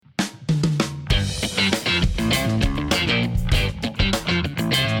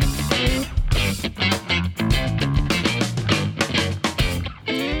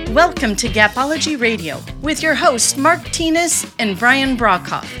Welcome to Gapology Radio with your hosts Mark Tinas and Brian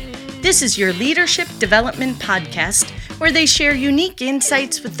Brockhoff. This is your leadership development podcast where they share unique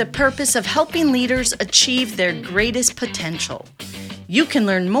insights with the purpose of helping leaders achieve their greatest potential. You can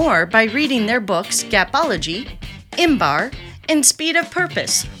learn more by reading their books Gapology, IMBAR, and Speed of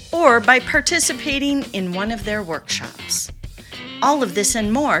Purpose, or by participating in one of their workshops. All of this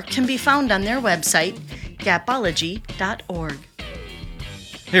and more can be found on their website, gapology.org.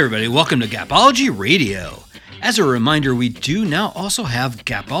 Hey everybody, welcome to Gapology Radio. As a reminder, we do now also have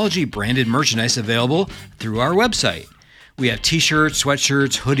Gapology branded merchandise available through our website. We have t-shirts,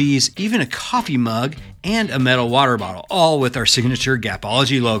 sweatshirts, hoodies, even a coffee mug, and a metal water bottle, all with our signature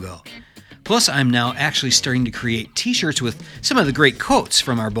Gapology logo. Plus, I'm now actually starting to create t-shirts with some of the great quotes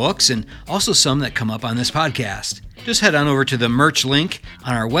from our books and also some that come up on this podcast. Just head on over to the merch link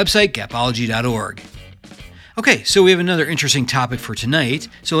on our website, gapology.org. Okay, so we have another interesting topic for tonight,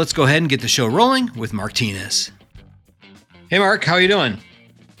 so let's go ahead and get the show rolling with Mark Tinas. Hey Mark, how are you doing?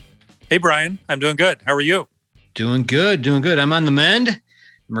 Hey Brian, I'm doing good. How are you? Doing good. I'm on the mend.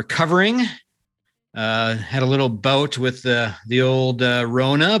 I'm recovering. Had a little bout with the old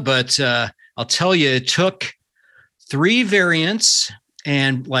Rona, but I'll tell you, it took 3 variants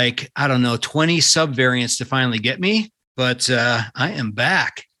and 20 subvariants to finally get me, but I am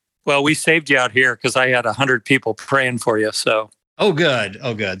back. Well, we saved you out here because I had 100 people praying for you. So. Oh, good.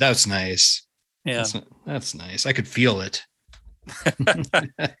 That's nice. Yeah. That's nice. I could feel it.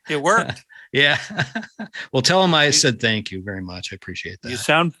 It worked. Yeah. Well, tell them I said thank you very much. I appreciate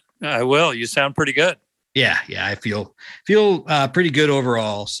that. I will. You sound pretty good. Yeah. I feel pretty good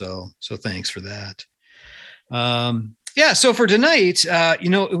overall. So thanks for that. So for tonight,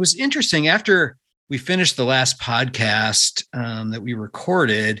 it was interesting after we finished the last podcast that we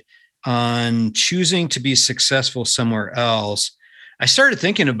recorded on choosing to be successful somewhere else. I started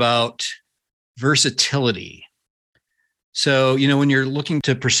thinking about versatility. So, when you're looking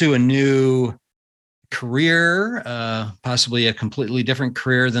to pursue a new career, possibly a completely different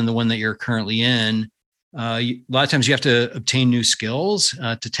career than the one that you're currently in, a lot of times you have to obtain new skills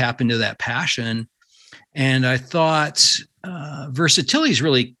to tap into that passion. And I thought versatility is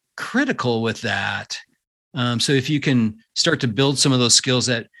really critical with that. So if you can start to build some of those skills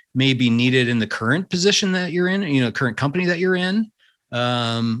that may be needed in the current position that you're in, current company that you're in,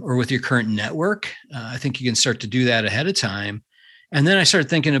 or with your current network, I think you can start to do that ahead of time. And then I started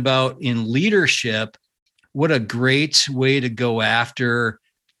thinking about in leadership, what a great way to go after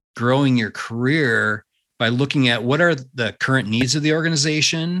growing your career by looking at what are the current needs of the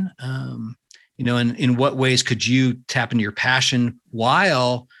organization, and in what ways could you tap into your passion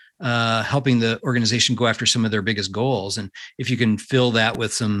while helping the organization go after some of their biggest goals. And if you can fill that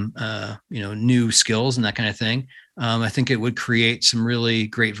with some, new skills and that kind of thing, I think it would create some really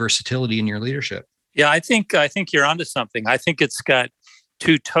great versatility in your leadership. Yeah, I think you're onto something. I think it's got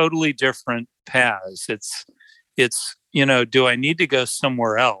 2 totally different paths. It's do I need to go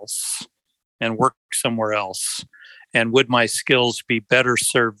somewhere else and work somewhere else? And would my skills be better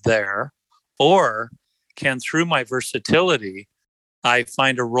served there? Or can, through my versatility, I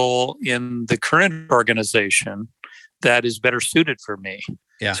find a role in the current organization that is better suited for me?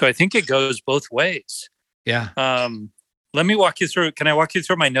 Yeah. So I think it goes both ways. Yeah. Let me walk you through. Can I walk you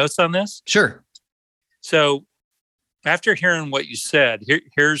through my notes on this? Sure. So after hearing what you said,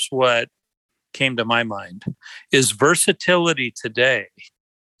 here's what came to my mind is versatility today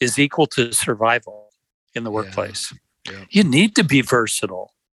is equal to survival in the workplace. Yeah. You need to be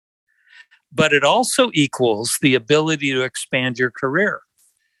versatile. But it also equals the ability to expand your career.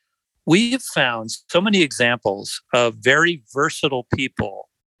 We've found so many examples of very versatile people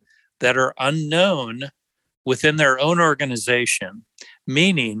that are unknown within their own organization,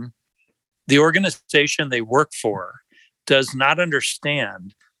 meaning the organization they work for does not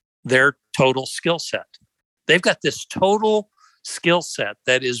understand their total skill set. They've got this total skill set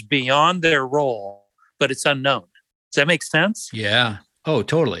that is beyond their role, but it's unknown. Does that make sense? Yeah. Oh,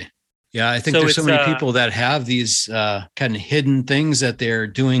 totally. Yeah, I think there's so many people that have these kind of hidden things that they're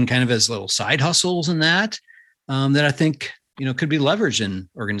doing kind of as little side hustles and that I think, could be leveraged in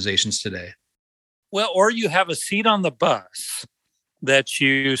organizations today. Well, or you have a seat on the bus that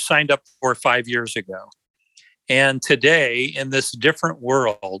you signed up for 5 years ago. And today, in this different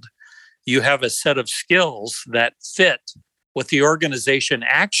world, you have a set of skills that fit what the organization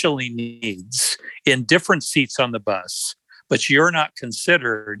actually needs in different seats on the bus, but you're not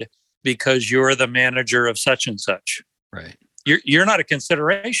considered because you're the manager of such and such. Right. You're not a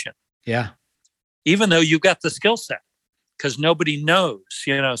consideration. Yeah. Even though you've got the skill set, because nobody knows,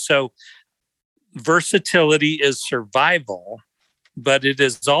 So versatility is survival, but it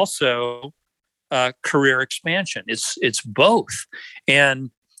is also career expansion. It's both.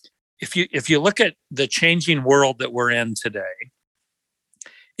 And if you look at the changing world that we're in today,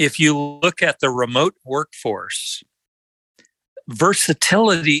 if you look at the remote workforce,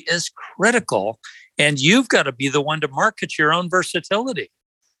 versatility is critical, and you've got to be the one to market your own versatility.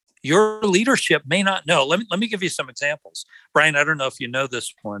 Your leadership may not know. Let me give you some examples. Brian, I don't know if you know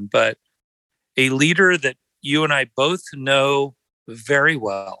this one, but a leader that you and I both know very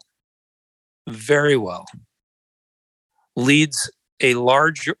well, leads a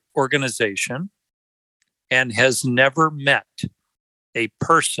large organization and has never met a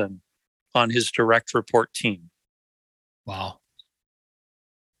person on his direct report team. Wow.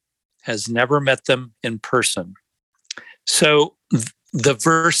 Has never met them in person. So the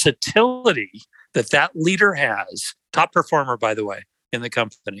versatility that leader has, top performer, by the way, in the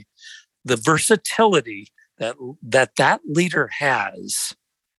company, the versatility that leader has,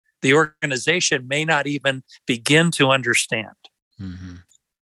 the organization may not even begin to understand. Mm-hmm.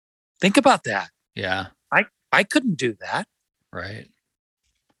 Think about that. Yeah. I couldn't do that. Right.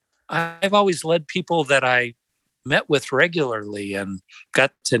 I've always led people that I met with regularly and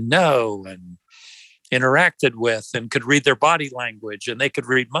got to know and interacted with and could read their body language and they could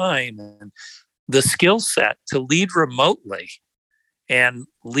read mine. And the skill set to lead remotely and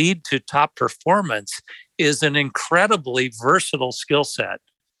lead to top performance is an incredibly versatile skill set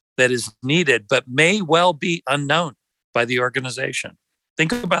that is needed, but may well be unknown by the organization.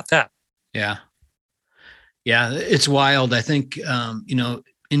 Think about that. Yeah. Yeah. It's wild. I think,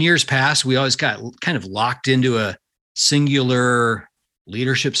 in years past, we always got kind of locked into a singular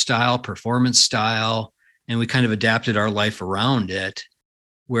leadership style, performance style, and we kind of adapted our life around it,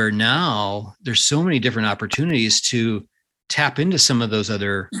 where now there's so many different opportunities to tap into some of those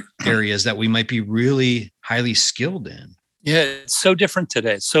other areas that we might be really highly skilled in. Yeah, it's so different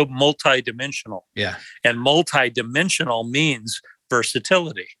today. It's so multidimensional. Yeah. And multidimensional means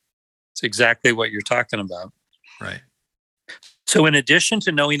versatility. It's exactly what you're talking about. Right. So in addition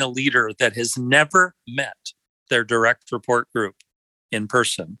to knowing a leader that has never met their direct report group in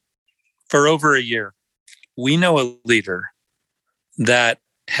person for over a year, we know a leader that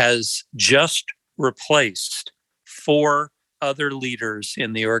has just replaced 4 other leaders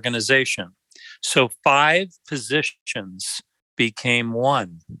in the organization. So 5 positions became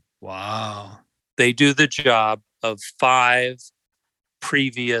 1. Wow. They do the job of 5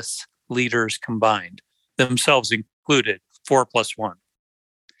 previous leaders combined, themselves included, 4 plus 1.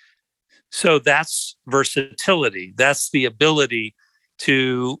 So that's versatility. That's the ability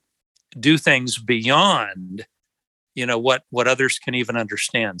to do things beyond, what others can even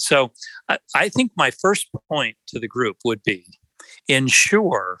understand. So I think my first point to the group would be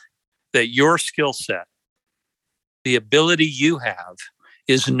ensure that your skill set, the ability you have,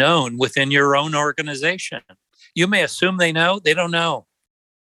 is known within your own organization. You may assume they know. They don't know.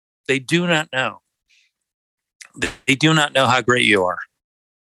 They do not know. They do not know how great you are.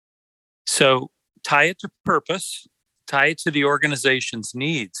 So tie it to purpose, tie it to the organization's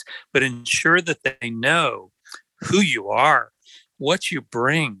needs, but ensure that they know who you are, what you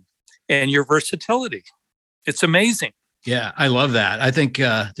bring, and your versatility. It's amazing. Yeah, I love that. I think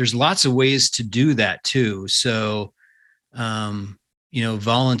there's lots of ways to do that too. So,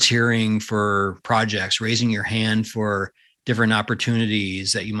 volunteering for projects, raising your hand for different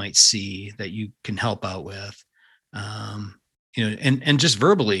opportunities that you might see that you can help out with, and just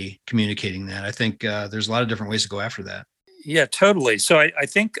verbally communicating that. I think there's a lot of different ways to go after that. Yeah, totally. So I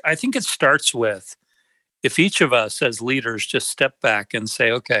think it starts with, if each of us as leaders just step back and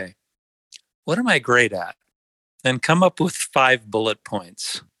say, okay, what am I great at? Then come up with 5 bullet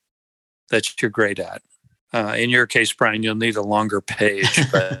points that you're great at. In your case, Brian, you'll need a longer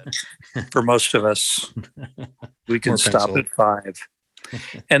page, but for most of us, we can stop at 5.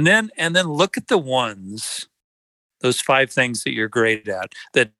 And then look at the ones, those 5 things that you're great at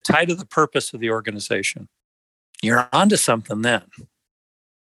that tie to the purpose of the organization. You're onto something then.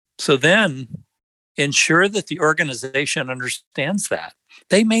 So then ensure that the organization understands that.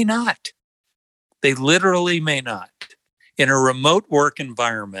 They may not. They literally may not. In a remote work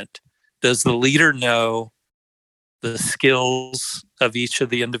environment, does the leader know the skills of each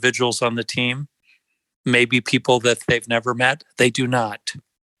of the individuals on the team? Maybe people that they've never met? They do not.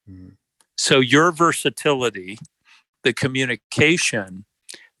 Mm-hmm. So your versatility, the communication,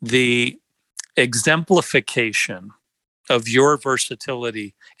 the exemplification of your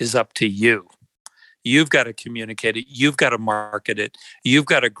versatility is up to you. You've got to communicate it. You've got to market it. You've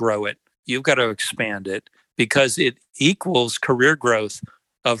got to grow it. You've got to expand it, because it equals career growth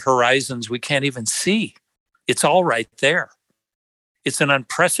of horizons we can't even see. It's all right there. It's an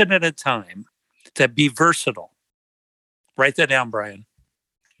unprecedented time to be versatile. Write that down, Brian.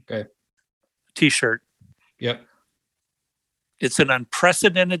 Okay. T-shirt. Yep. It's an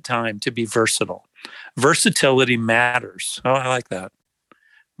unprecedented time to be versatile. Versatility matters. Oh, I like that.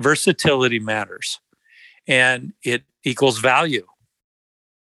 Versatility matters. And it equals value.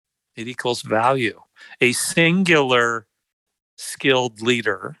 It equals value. A singular skilled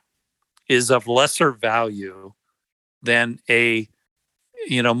leader is of lesser value than a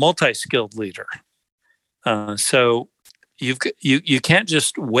multi-skilled leader. So you can't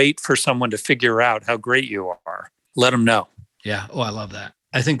just wait for someone to figure out how great you are. Let them know. Yeah. Oh, I love that.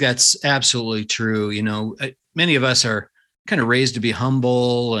 I think that's absolutely true. Many of us are kind of raised to be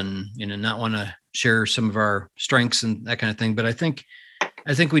humble and, not want to share some of our strengths and that kind of thing. But I think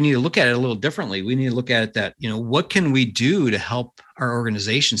we need to look at it a little differently. We need to look at it that, what can we do to help our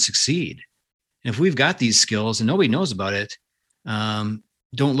organization succeed? And if we've got these skills and nobody knows about it, don't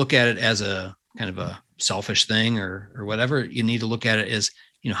look at it as a kind of a selfish thing or whatever. You need to look at it as,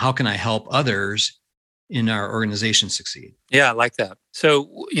 how can I help others in our organization succeed? Yeah, I like that. So,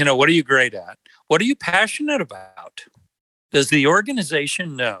 what are you great at? What are you passionate about? Does the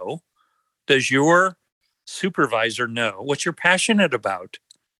organization know? Does your supervisor know what you're passionate about?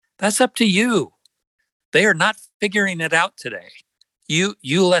 That's up to you. They are not figuring it out today. You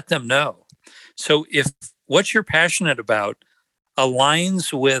let them know. So if what you're passionate about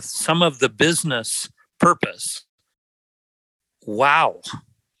aligns with some of the business purpose, wow.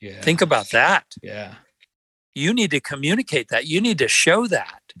 Yeah. Think about that. Yeah. You need to communicate that. You need to show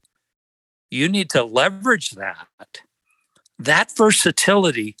that. You need to leverage that. That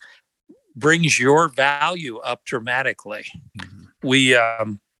versatility brings your value up dramatically.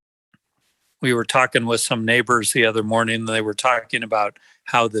 Mm-hmm. We were talking with some neighbors the other morning, and they were talking about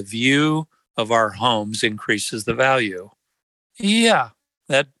how the view of our homes increases the value. Yeah,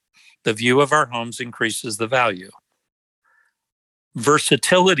 that the view of our homes increases the value.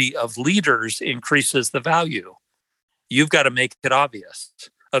 Versatility of leaders increases the value. You've got to make it obvious.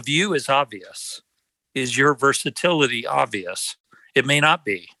 A view is obvious. Is your versatility obvious? It may not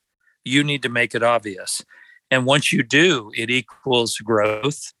be. You need to make it obvious. And once you do, it equals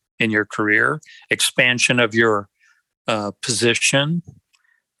growth in your career, expansion of your position.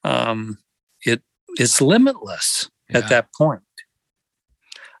 It's limitless at that point.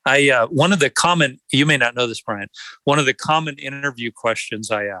 One of the common, you may not know this, Brian, one of the common interview questions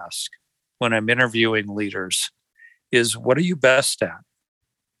I ask when I'm interviewing leaders is, what are you best at?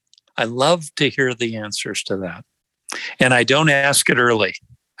 I love to hear the answers to that. And I don't ask it early.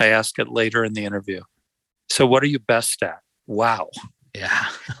 I ask it later in the interview. So what are you best at? Wow. Yeah.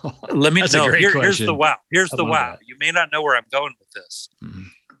 Let me know. Here's the wow. Here's the wow. You may not know where I'm going with this. Mm-hmm.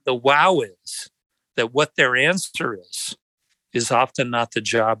 The wow is that what their answer is often not the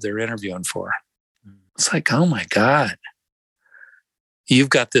job they're interviewing for. It's like, oh my God, you've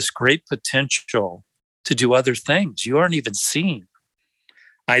got this great potential to do other things you aren't even seeing.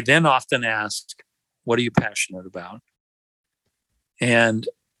 I then often ask, what are you passionate about? And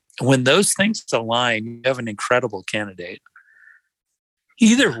when those things align, you have an incredible candidate.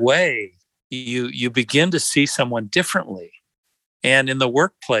 Either way, you begin to see someone differently. And in the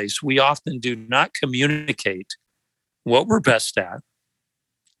workplace, we often do not communicate what we're best at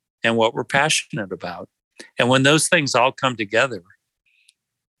and what we're passionate about. And when those things all come together,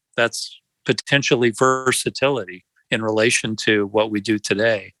 that's potentially versatility in relation to what we do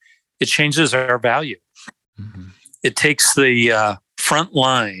today. It changes our value. Mm-hmm. It takes the front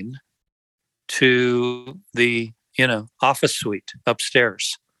line to the office suite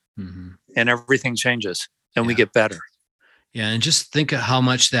upstairs, mm-hmm. and everything changes and we get better. Yeah. And just think of how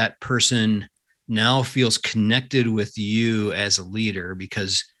much that person now feels connected with you as a leader,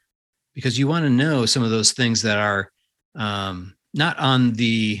 because you want to know some of those things that are not on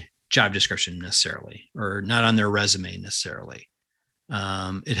the job description necessarily, or not on their resume necessarily.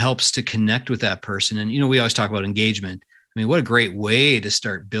 It helps to connect with that person. And, we always talk about engagement. I mean, what a great way to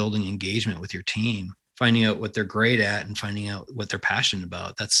start building engagement with your team, finding out what they're great at and finding out what they're passionate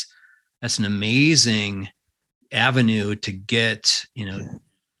about. That's an amazing avenue to get,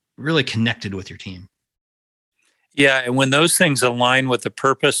 really connected with your team. Yeah. And when those things align with the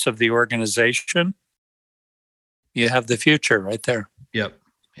purpose of the organization, you have the future right there. Yep.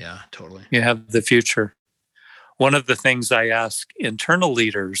 Yeah, totally. You have the future. One of the things I ask internal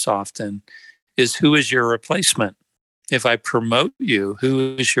leaders often is, who is your replacement? If I promote you,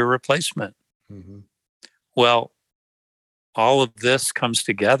 who is your replacement? Mm-hmm. Well, all of this comes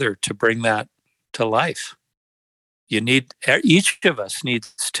together to bring that to life. Each of us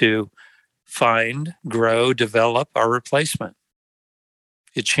needs to find, grow, develop our replacement.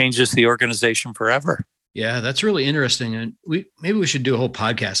 it changes the organization forever. Yeah, that's really interesting. And maybe we should do a whole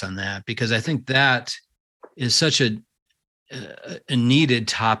podcast on that, because I think that is such a needed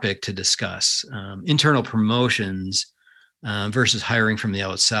topic to discuss. Internal promotions versus hiring from the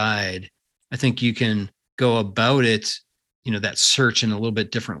outside. I think you can go about it, that search in a little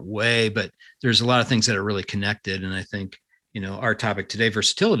bit different way, but there's a lot of things that are really connected. And I think, our topic today,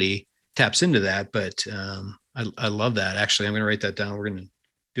 versatility, taps into that. But I love that. Actually, I'm going to write that down. We're going to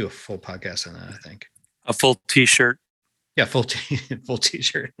do a full podcast on that, I think. A full t-shirt. Yeah, full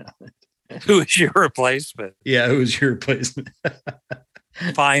t-shirt. Who is your replacement? Yeah, who's your replacement?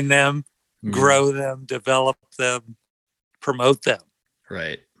 Find them, grow them, develop them, promote them.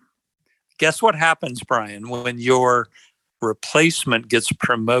 Right. Guess what happens, Brian, when your replacement gets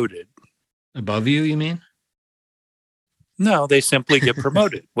promoted? Above you, you mean? No, they simply get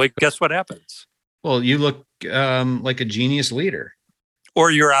promoted. Wait, guess what happens? Well, you look like a genius leader. Or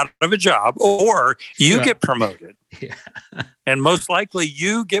you're out of a job, or you get promoted. Yeah. And most likely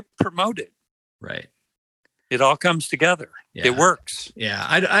you get promoted. Right. It all comes together. Yeah. It works. Yeah.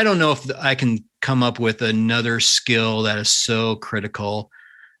 I don't know if I can come up with another skill that is so critical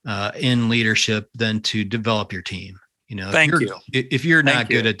in leadership than to develop your team. Thank you. If you're not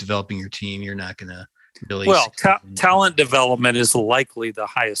good at developing your team, you're not going to really. Well, talent development is likely the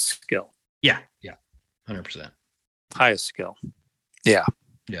highest skill. Yeah. 100%. Highest skill. Yeah.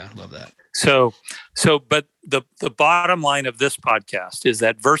 Yeah. I love that. So, but the bottom line of this podcast is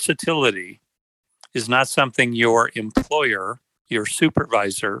that versatility is not something your employer, your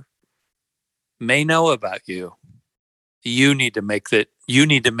supervisor may know about you. You need to make it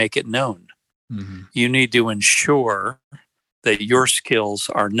known. Mm-hmm. You need to ensure that your skills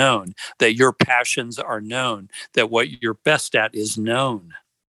are known, that your passions are known, that what you're best at is known.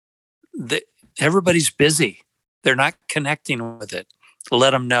 Everybody's busy. They're not connecting with it. Let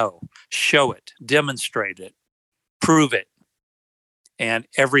them know, show it, demonstrate it, prove it, and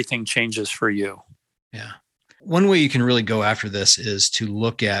everything changes for you. Yeah. One way you can really go after this is to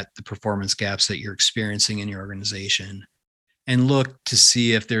look at the performance gaps that you're experiencing in your organization and look to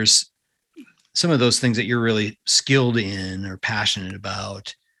see if there's some of those things that you're really skilled in or passionate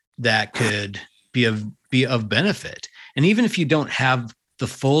about that could be of benefit. And even if you don't have the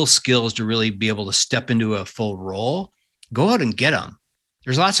full skills to really be able to step into a full role, go out and get them.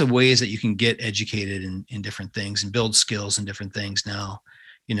 There's lots of ways that you can get educated in different things and build skills in different things now,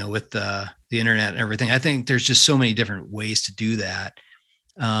 with the internet and everything. I think there's just so many different ways to do that.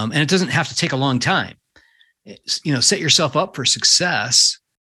 And it doesn't have to take a long time. Set yourself up for success.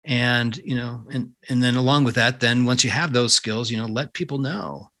 And, and then along with that, then once you have those skills, let people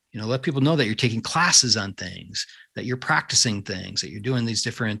know. Let people know that you're taking classes on things, that you're practicing things, that you're doing these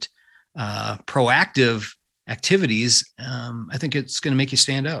different proactive activities. I think it's going to make you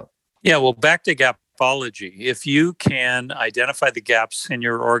stand out. Yeah. Well, back to gapology. If you can identify the gaps in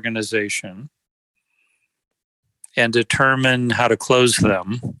your organization and determine how to close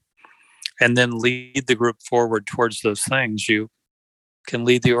them, and then lead the group forward towards those things, you can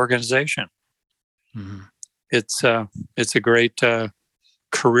lead the organization. Mm-hmm. It's a great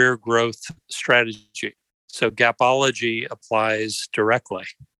career growth strategy. So gapology applies directly.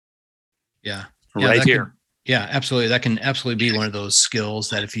 Yeah. Right here. Yeah, absolutely. That can absolutely be one of those skills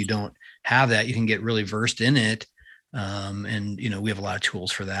that if you don't have that, you can get really versed in it. And we have a lot of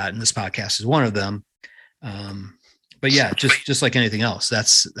tools for that. And this podcast is one of them. But yeah, just like anything else,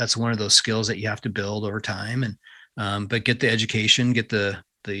 that's one of those skills that you have to build over time. And but get the education, get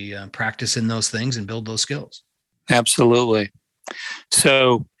the practice in those things, and build those skills. Absolutely.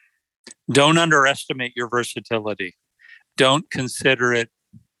 So don't underestimate your versatility. Don't consider it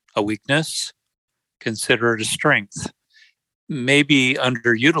a weakness. Consider it a strength. Maybe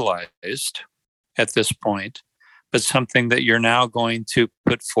underutilized at this point, but something that you're now going to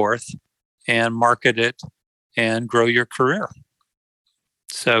put forth and market it and grow your career.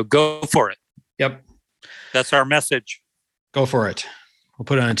 So go for it. Yep. That's our message. Go for it. We'll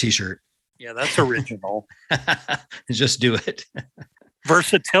put it on a t-shirt. Yeah, that's original. Just do it.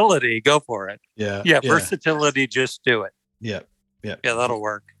 Versatility, go for it. Yeah. Versatility, just do it. Yep. Yeah, that'll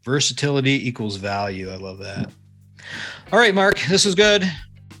work. Versatility equals value. I love that. All right, Mark, this was good.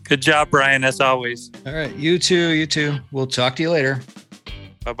 Good job, Brian, as always. All right, you too. We'll talk to you later.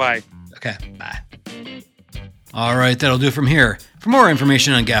 Bye-bye. Okay, bye. All right, that'll do it from here. For more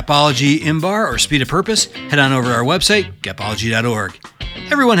information on Gapology, IMBAR, or Speed of Purpose, head on over to our website, gapology.org.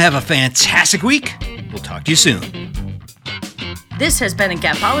 Everyone have a fantastic week. We'll talk to you soon. This has been a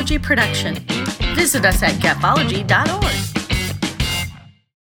Gapology production. Visit us at gapology.org.